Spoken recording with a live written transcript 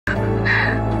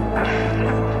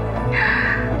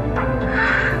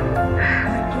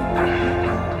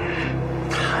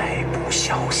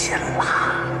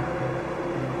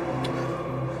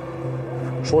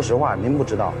说实话，您不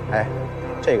知道，哎，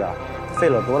这个费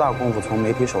了多大功夫从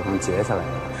媒体手上截下来的，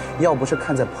要不是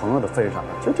看在朋友的份上，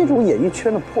就这种演艺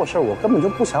圈的破事儿，我根本就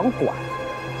不想管。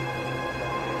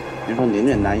您说您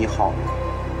这男一号，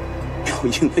就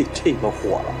因为这个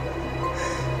火了，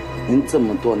您这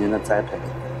么多年的栽培，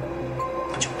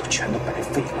不就都全都白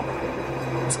费了吗？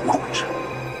怎么回事？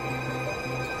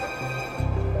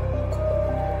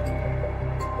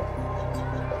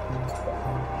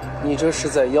你这是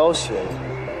在要挟我？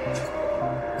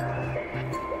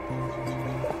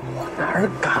我哪儿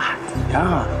敢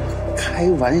呀？开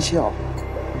玩笑，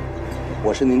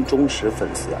我是您忠实粉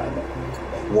丝啊，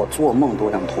我做梦都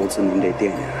想投资您这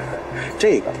电影，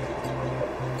这个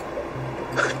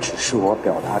只是我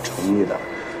表达诚意的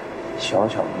小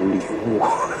小的礼物。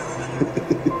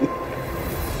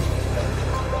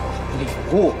礼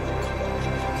物？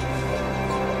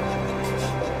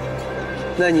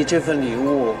那你这份礼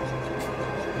物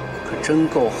可真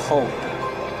够厚的。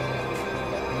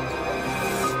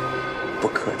不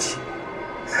客气。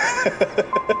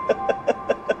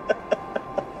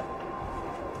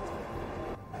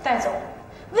戴总，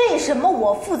为什么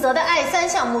我负责的I3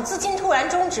项目资金突然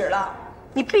终止了？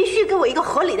你必须给我一个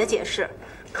合理的解释。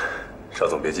邵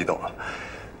总别激动啊，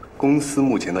公司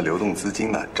目前的流动资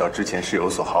金呢，照之前是有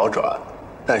所好转，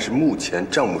但是目前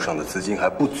账目上的资金还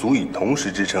不足以同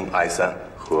时支撑I3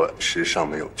和时尚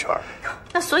没有圈。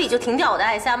那所以就停掉我的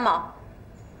I3吗？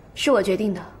是我决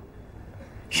定的。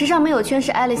时尚没有圈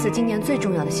是 Alice 今年最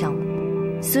重要的项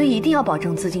目，所以一定要保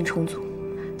证资金充足，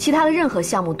其他的任何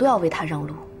项目都要为他让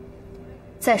路。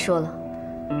再说了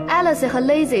 ，Alice 和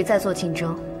Lazy 在做竞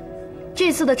争，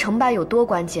这次的成败有多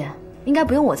关键，应该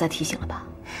不用我再提醒了吧？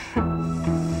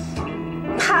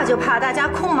怕就怕大家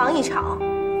空忙一场。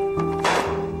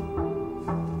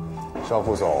邵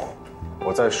副总，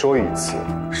我再说一次，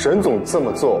沈总这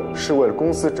么做是为了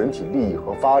公司整体利益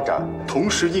和发展，同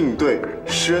时应对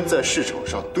施恩在市场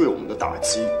上对我们的打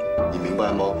击，你明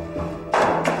白吗？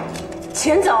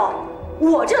钱总，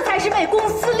我这才是为公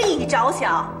司利益着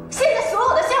想。现在所有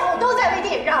的项目都在为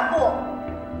电影让步，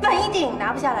万一电影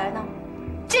拿不下来呢？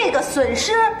这个损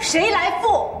失谁来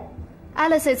付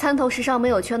 ？Alice 参投时尚没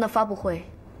有圈的发布会，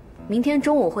明天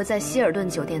中午会在希尔顿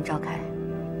酒店召开。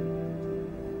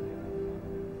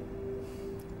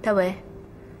戴维，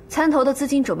参投的资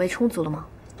金准备充足了吗？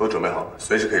都准备好了，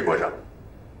随时可以过账。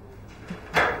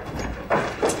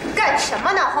干什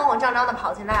么呢？慌慌张张的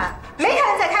跑进来，没看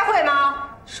见在开会吗？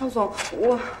邵总，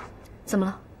我怎么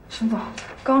了？沈总，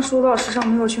刚收到时尚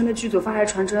没有圈的剧组发来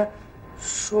传真，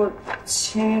说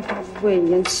签约发布会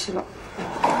延期了。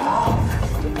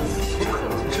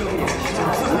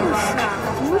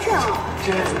怎么会这样？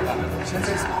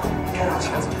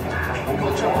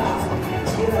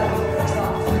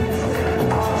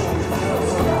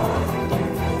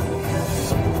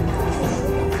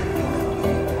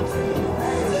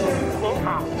您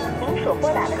好，您所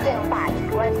拨打的电话已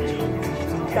关机。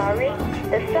Sorry,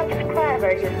 the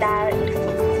subscriber you dialed is.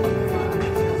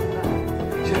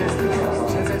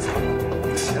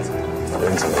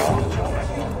 人怎么了？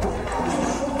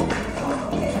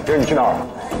人，你去哪儿？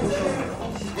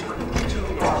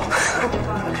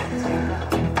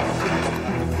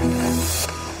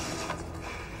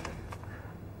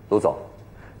卢总，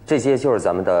这些就是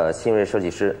咱们的新锐设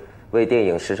计师为电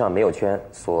影《时尚没有圈》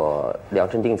所量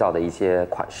身定造的一些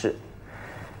款式。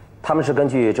他们是根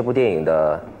据这部电影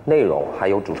的内容还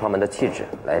有主创们的气质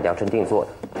来量身定做的。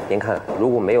您看，如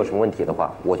果没有什么问题的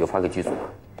话，我就发给剧组。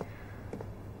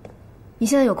你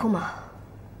现在有空吗？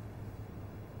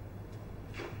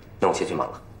那我先去忙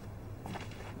了。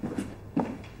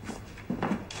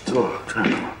坐，站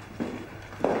着。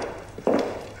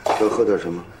要喝点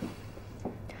什么？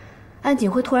安锦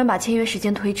辉突然把签约时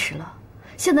间推迟了，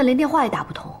现在连电话也打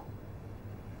不通。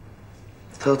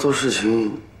他做事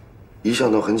情一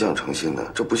向都很讲诚信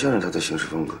的，这不像是他的行事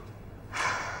风格。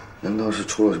难道是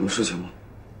出了什么事情吗？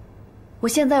我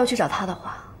现在要去找他的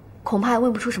话，恐怕也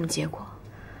问不出什么结果。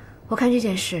我看这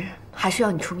件事还需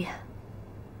要你出面。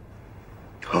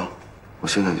好，我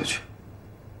现在就去。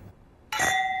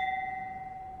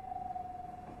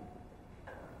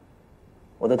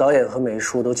我的导演和美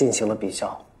术都进行了比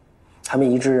较，他们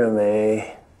一致认为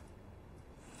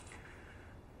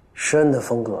施恩的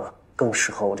风格更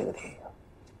适合我这个电影，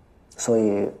所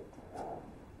以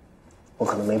我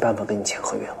可能没办法跟你签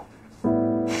合约了。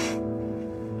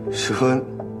施恩，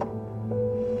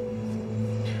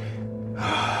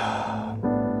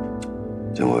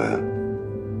建伟，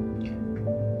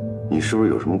你是不是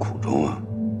有什么苦衷啊？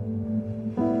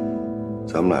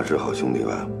咱们俩是好兄弟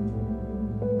吧？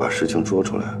把事情说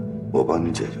出来，我帮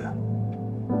你解决。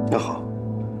那好，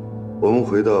我们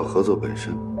回到合作本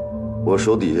身，我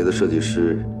手底下的设计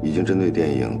师已经针对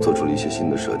电影做出了一些新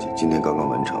的设计，今天刚刚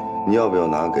完成。你要不要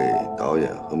拿给导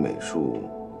演和美术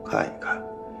看一看？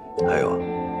还有，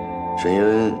沈叶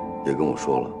恩也跟我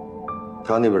说了，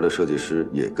他那边的设计师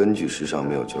也根据时尚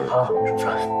没有圈。好，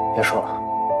别说了，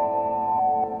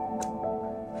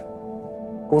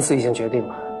公司已经决定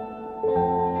了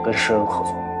跟诗恩合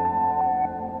作。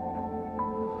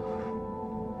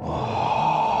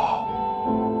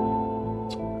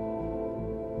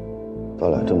咱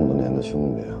俩这么多年的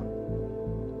兄弟啊，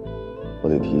我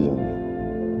得提醒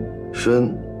你，诗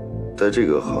恩在这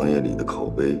个行业里的口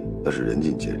碑那是人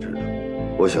尽皆知的。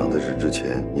我想在这之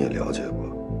前你也了解过，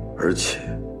而且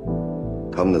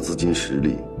他们的资金实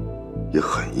力也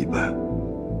很一般。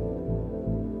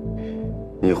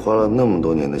你花了那么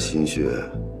多年的心血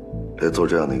来做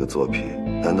这样的一个作品，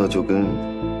难道就跟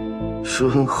诗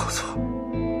恩合作？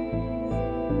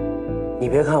你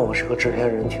别看我是个制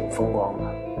片人，挺风光的。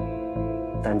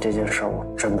但这件事我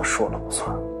真的说了不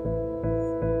算，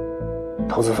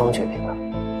投资方决定的。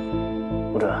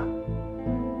吴准，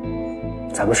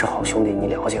咱们是好兄弟，你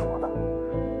了解我的。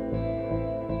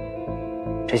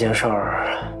这件事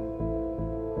儿，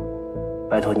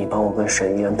拜托你帮我跟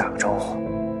沈玉恩打个招呼。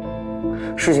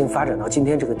事情发展到今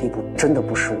天这个地步，真的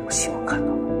不是我希望看到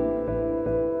的。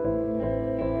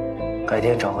改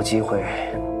天找个机会，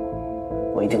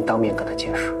我一定当面跟他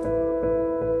解释。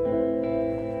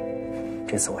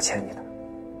这次我欠你的。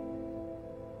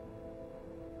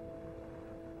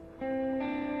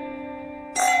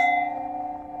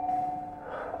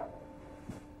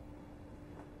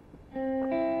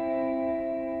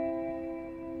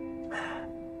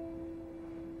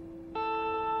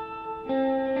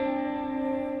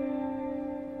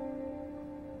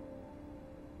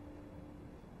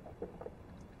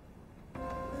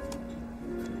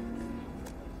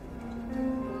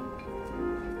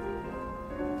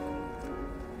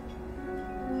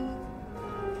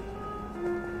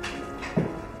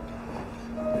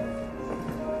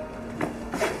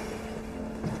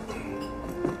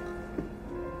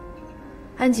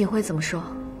安景辉怎么说？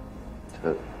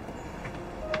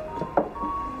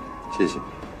谢谢。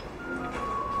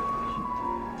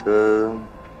他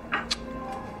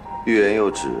欲言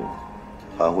又止，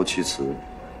含糊其辞。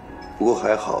不过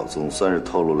还好，总算是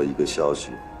透露了一个消息。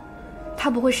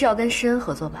他不会是要跟施恩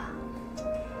合作吧？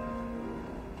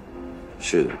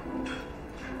是的。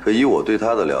可以我对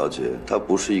他的了解，他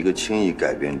不是一个轻易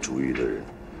改变主意的人。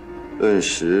论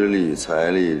实力、财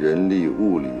力、人力、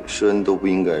物力，施恩都不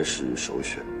应该是首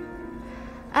选。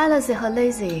Alice 和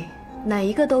Lazy 哪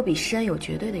一个都比施恩有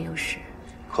绝对的优势。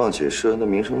况且施恩的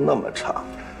名声那么差，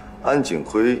安景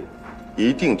辉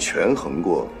一定权衡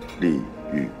过利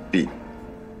与弊。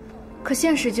可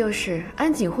现实就是，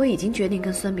安景辉已经决定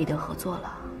跟孙彼得合作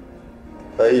了。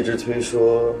他一直推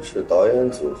说是导演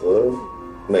组和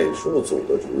美术组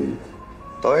的主意。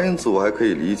导演组还可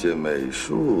以理解，美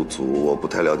术组我不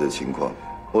太了解情况。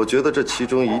我觉得这其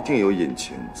中一定有隐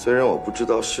情，虽然我不知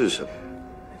道是什么，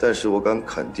但是我敢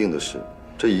肯定的是，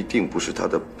这一定不是他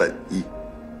的本意。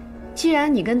既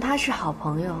然你跟他是好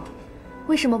朋友，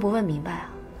为什么不问明白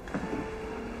啊？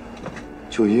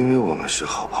就因为我们是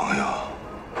好朋友，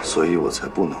所以我才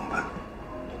不能问。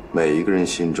每一个人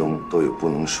心中都有不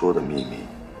能说的秘密，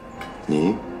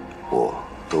你我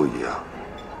都一样。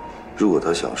如果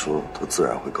他想说，他自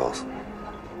然会告诉你。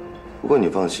不过你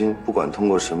放心，不管通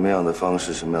过什么样的方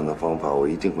式、什么样的方法，我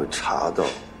一定会查到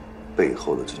背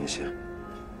后的真相。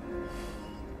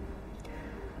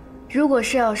如果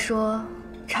是要说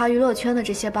查娱乐圈的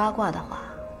这些八卦的话，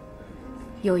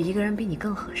有一个人比你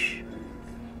更合适。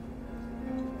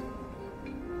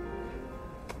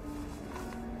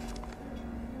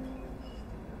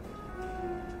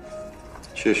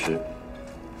确实，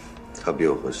他比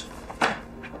我合适。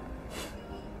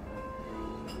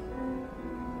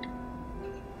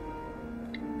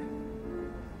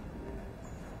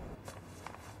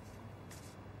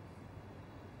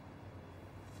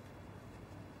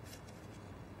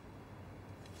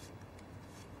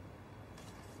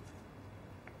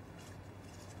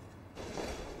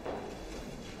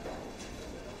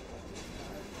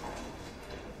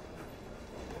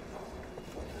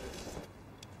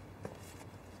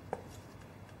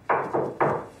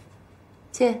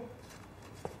进。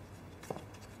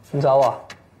你找我？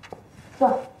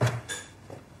坐。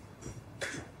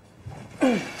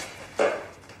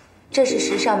这是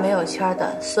时尚没有圈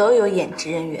的所有演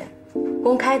职人员，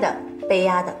公开的、被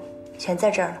压的，全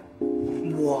在这儿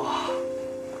了。哇，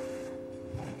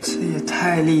这也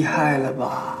太厉害了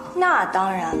吧！那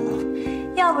当然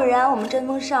了，要不然我们针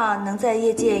锋上能在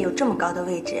业界有这么高的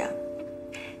位置啊。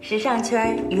时尚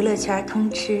圈、娱乐圈通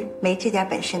吃，没这点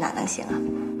本事哪能行啊？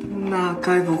那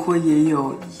该不会也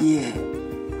有叶？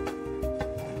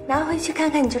拿回去看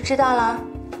看你就知道了。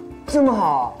这么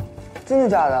好，真的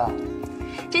假的？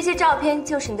这些照片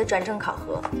就是你的转正考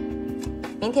核。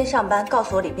明天上班告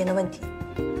诉我里边的问题。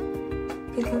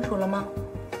听清楚了吗？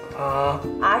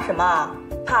啊什么？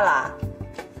怕了？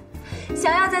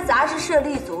想要在杂志社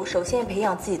立足，首先培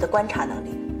养自己的观察能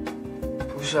力。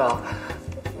不是啊，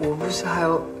我不是还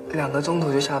有2个钟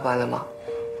头就下班了吗？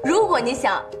如果你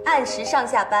想按时上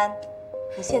下班，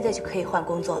你现在就可以换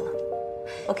工作了。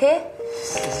OK？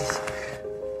 谢。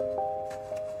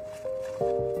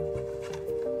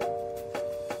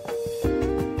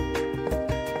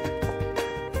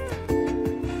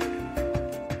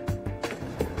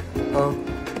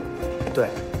对，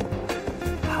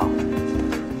好。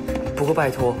不过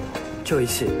拜托，就一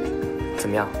次，怎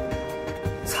么样？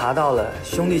查到了，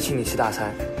兄弟请你吃大餐。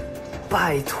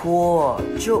拜托，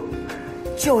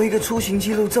就一个出行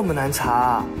记录这么难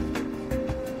查？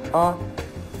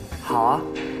好啊，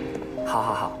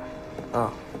好，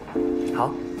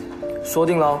好，说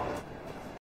定喽。